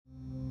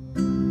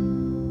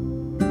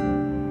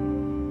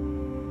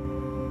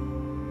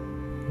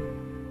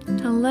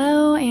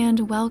Hello,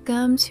 and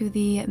welcome to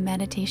the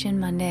Meditation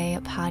Monday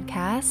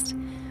podcast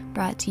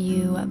brought to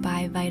you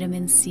by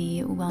Vitamin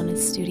C Wellness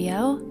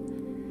Studio.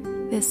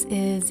 This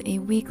is a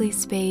weekly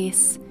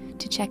space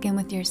to check in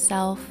with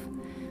yourself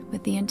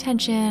with the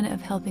intention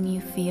of helping you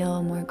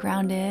feel more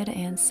grounded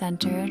and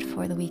centered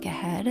for the week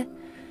ahead.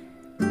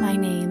 My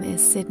name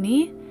is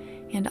Sydney,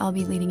 and I'll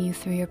be leading you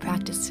through your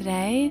practice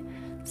today.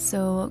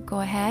 So go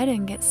ahead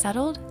and get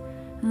settled,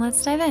 and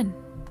let's dive in.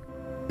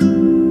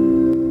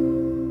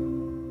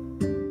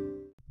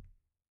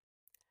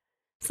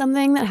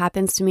 Something that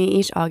happens to me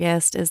each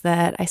August is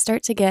that I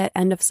start to get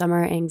end of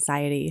summer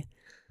anxiety.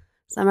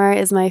 Summer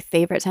is my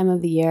favorite time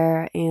of the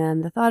year,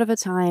 and the thought of a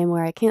time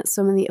where I can't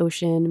swim in the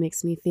ocean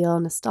makes me feel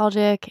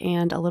nostalgic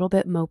and a little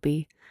bit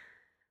mopey.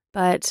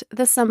 But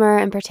this summer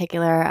in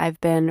particular, I've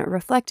been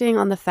reflecting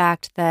on the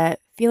fact that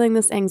feeling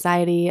this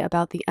anxiety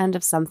about the end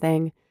of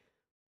something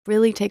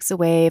really takes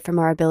away from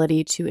our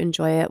ability to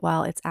enjoy it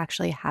while it's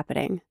actually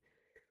happening.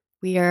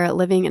 We are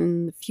living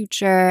in the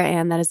future,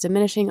 and that is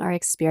diminishing our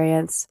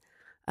experience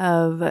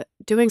of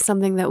doing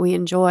something that we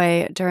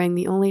enjoy during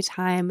the only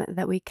time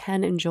that we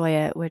can enjoy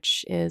it,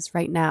 which is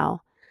right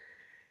now.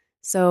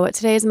 So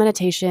today's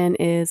meditation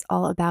is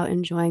all about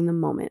enjoying the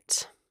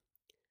moment.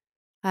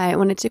 I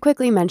wanted to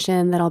quickly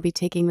mention that I'll be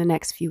taking the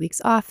next few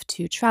weeks off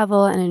to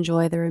travel and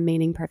enjoy the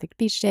remaining perfect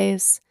beach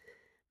days.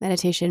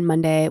 Meditation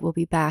Monday will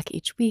be back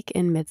each week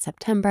in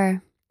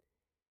mid-September.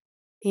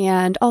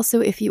 And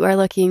also, if you are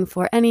looking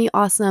for any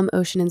awesome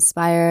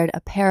ocean-inspired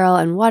apparel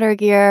and water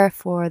gear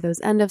for those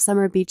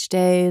end-of-summer beach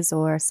days,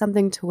 or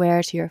something to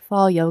wear to your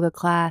fall yoga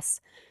class,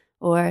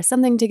 or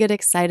something to get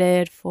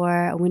excited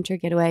for a winter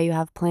getaway you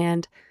have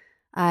planned,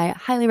 I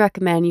highly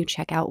recommend you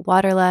check out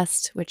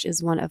Waterlust, which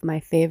is one of my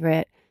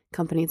favorite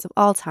companies of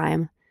all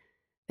time.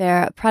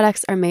 Their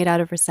products are made out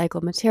of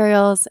recycled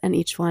materials, and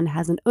each one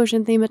has an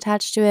ocean theme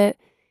attached to it,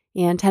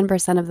 and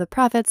 10% of the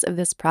profits of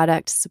this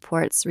product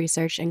supports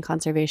research and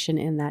conservation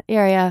in that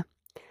area.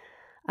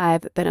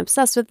 I've been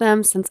obsessed with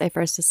them since I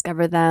first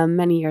discovered them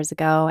many years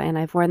ago, and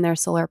I've worn their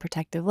solar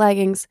protective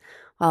leggings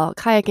while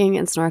kayaking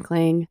and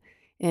snorkeling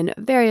in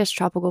various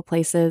tropical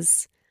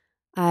places.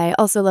 I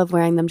also love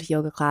wearing them to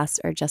yoga class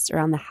or just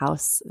around the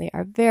house. They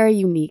are very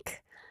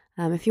unique.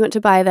 If you want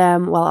to buy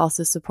them while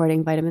also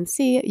supporting vitamin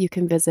C, you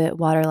can visit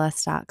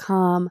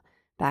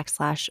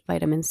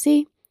waterless.com/vitamin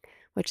C,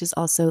 which is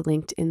also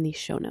linked in the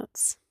show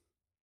notes.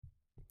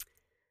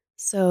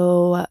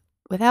 So,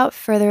 without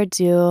further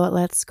ado,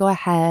 let's go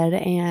ahead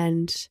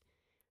and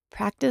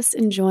practice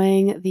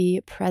enjoying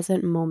the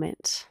present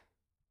moment.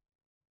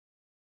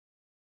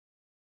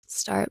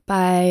 Start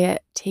by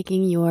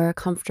taking your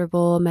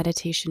comfortable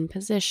meditation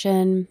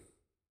position,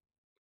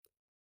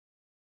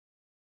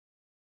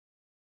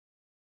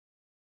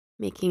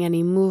 making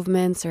any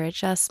movements or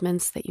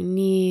adjustments that you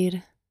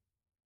need.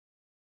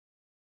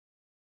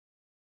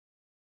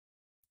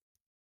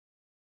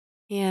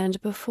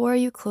 And before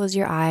you close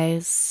your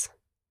eyes,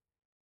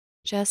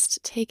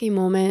 just take a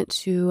moment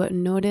to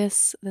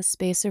notice the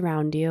space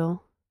around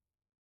you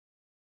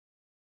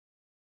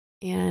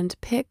and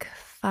pick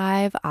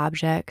 5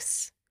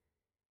 objects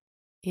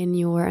in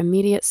your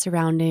immediate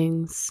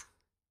surroundings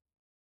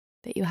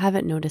that you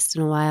haven't noticed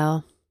in a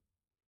while,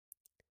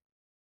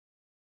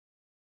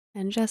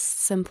 and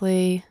just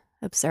simply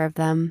observe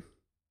them.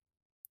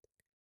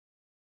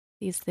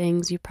 These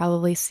things you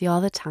probably see all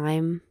the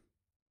time,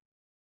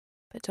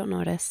 but don't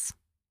notice.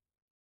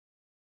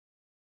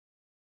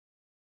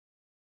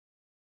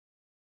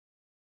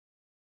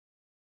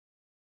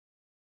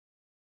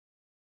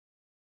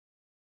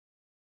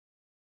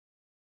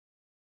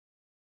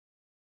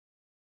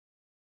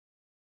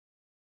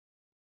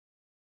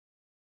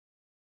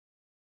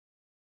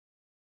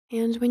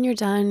 And when you're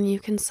done, you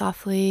can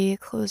softly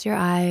close your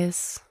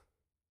eyes.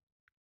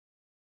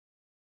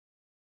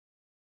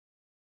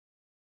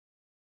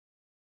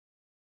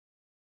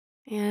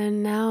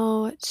 And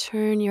now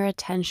turn your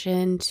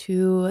attention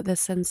to the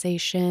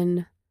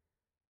sensation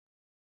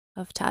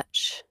of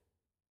touch.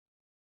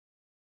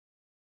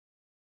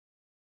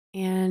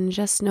 And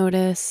just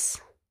notice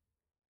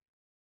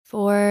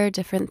 4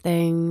 different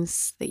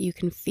things that you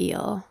can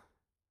feel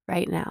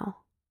right now.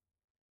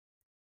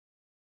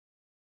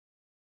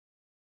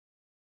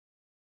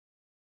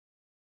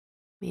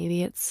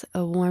 Maybe it's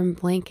a warm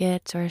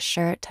blanket or a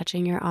shirt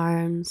touching your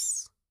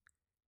arms,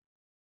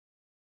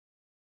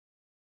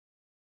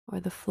 or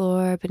the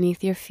floor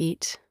beneath your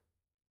feet.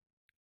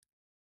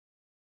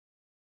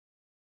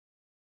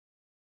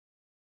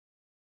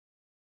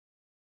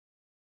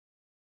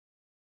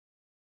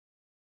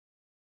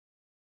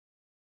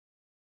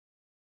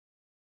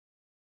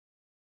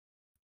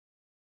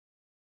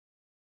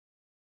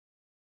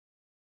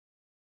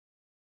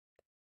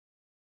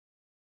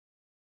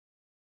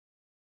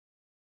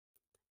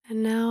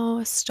 And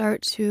now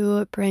start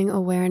to bring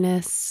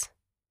awareness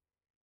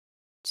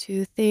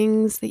to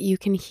things that you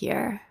can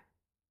hear.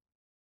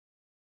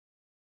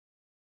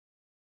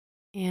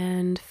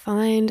 And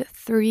find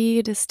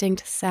 3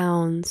 distinct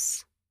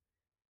sounds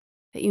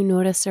that you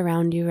notice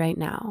around you right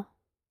now.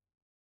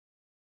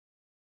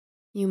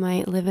 You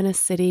might live in a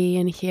city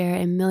and hear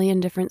a million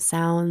different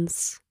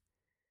sounds,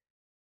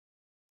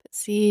 but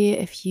see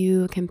if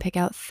you can pick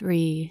out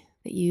three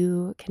that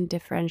you can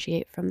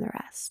differentiate from the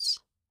rest.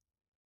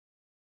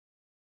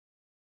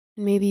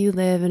 And maybe you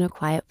live in a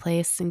quiet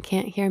place and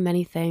can't hear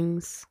many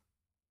things.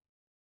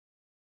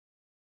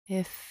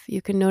 If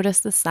you can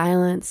notice the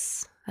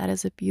silence, that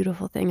is a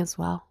beautiful thing as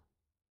well.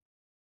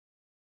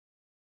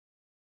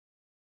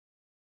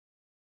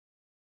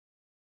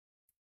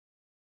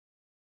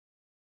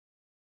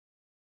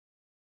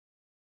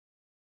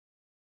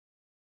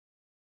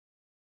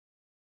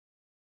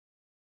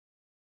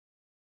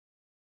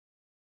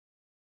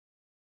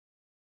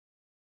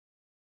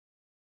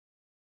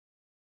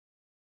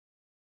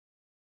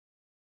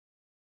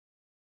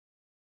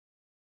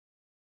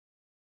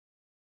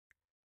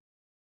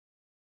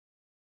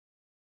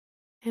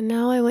 And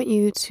now I want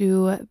you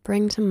to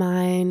bring to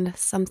mind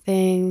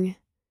something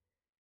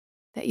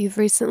that you've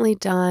recently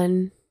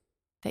done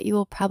that you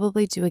will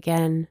probably do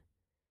again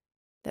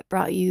that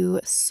brought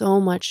you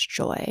so much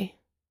joy.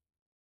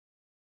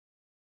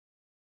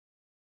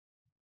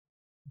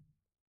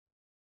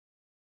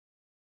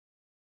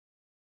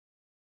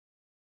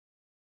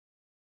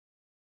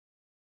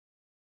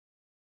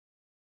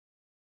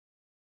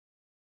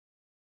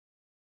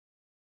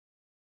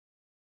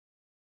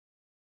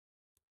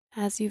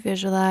 As you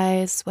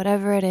visualize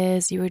whatever it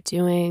is you were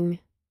doing,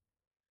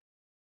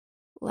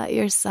 let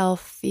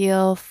yourself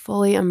feel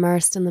fully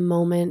immersed in the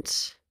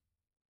moment,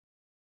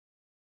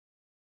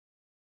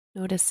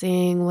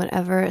 noticing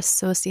whatever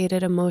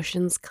associated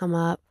emotions come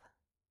up.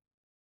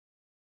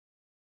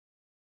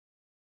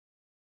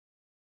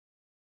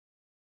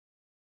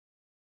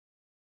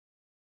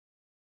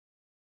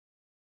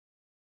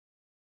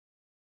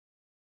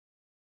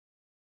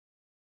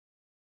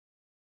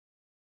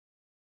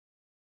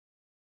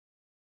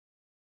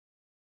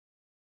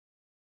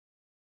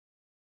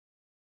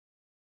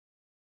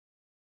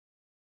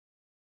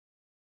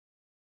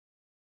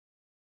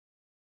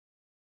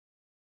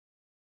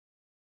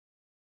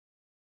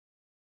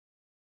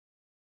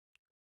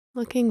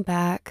 Looking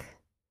back,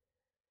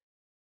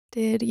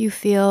 did you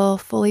feel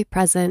fully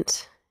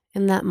present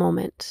in that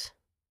moment?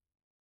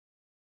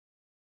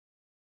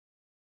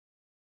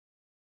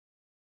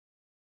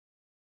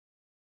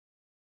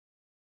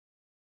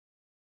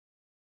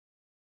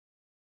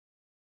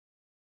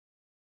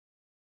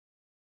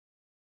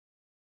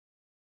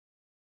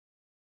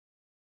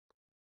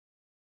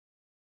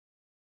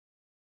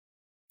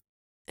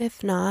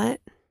 If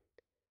not,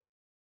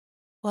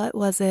 what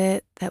was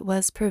it that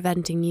was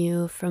preventing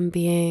you from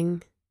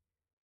being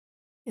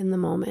in the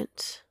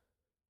moment?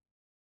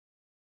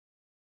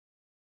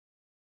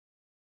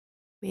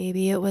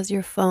 Maybe it was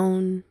your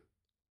phone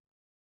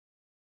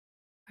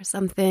or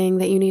something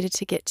that you needed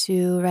to get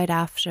to right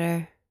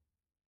after.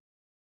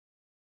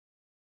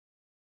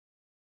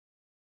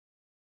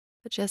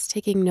 But just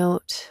taking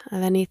note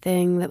of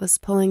anything that was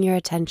pulling your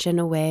attention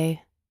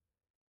away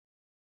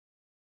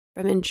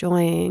from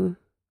enjoying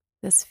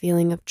this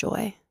feeling of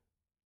joy.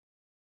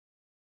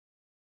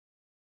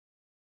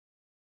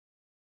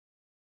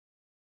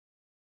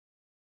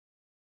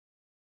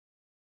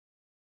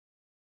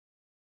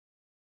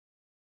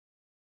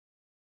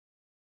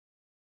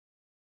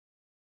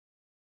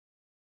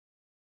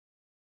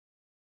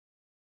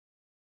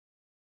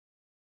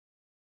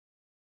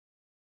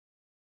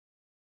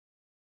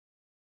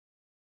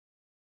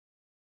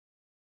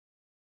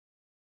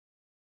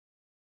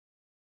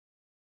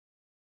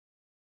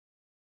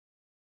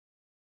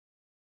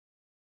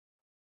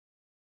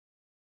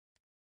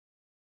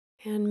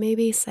 And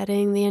maybe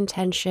setting the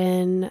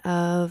intention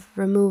of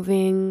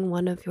removing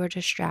one of your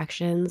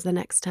distractions the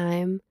next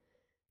time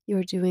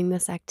you're doing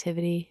this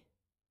activity.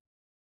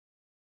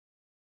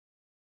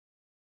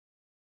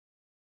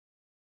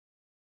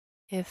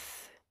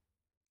 If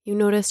you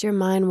notice your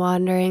mind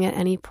wandering at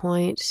any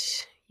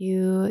point,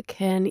 you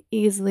can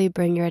easily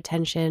bring your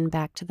attention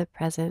back to the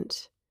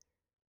present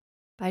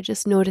by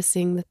just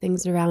noticing the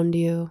things around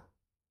you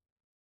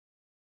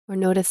or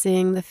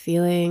noticing the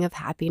feeling of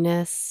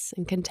happiness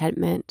and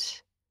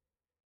contentment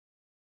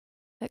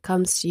that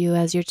comes to you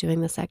as you're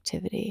doing this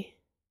activity.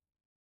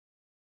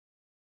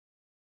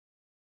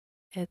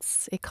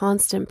 It's a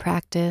constant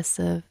practice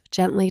of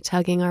gently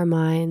tugging our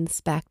minds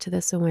back to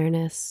this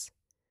awareness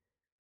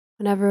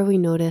whenever we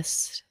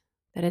notice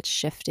that it's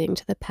shifting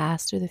to the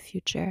past or the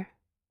future.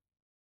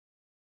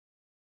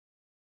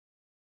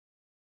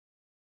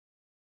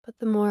 But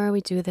the more we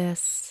do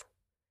this,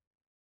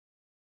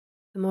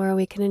 the more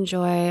we can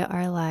enjoy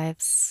our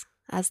lives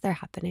as they're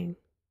happening.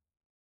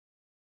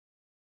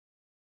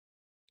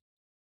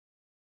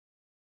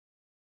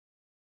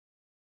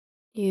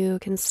 You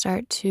can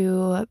start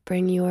to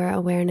bring your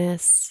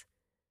awareness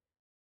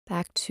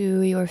back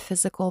to your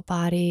physical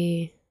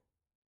body,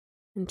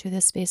 into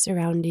the space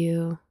around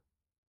you,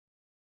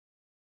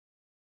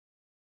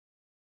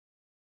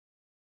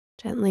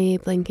 gently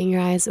blinking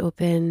your eyes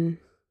open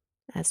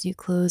as you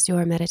close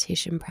your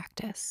meditation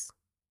practice.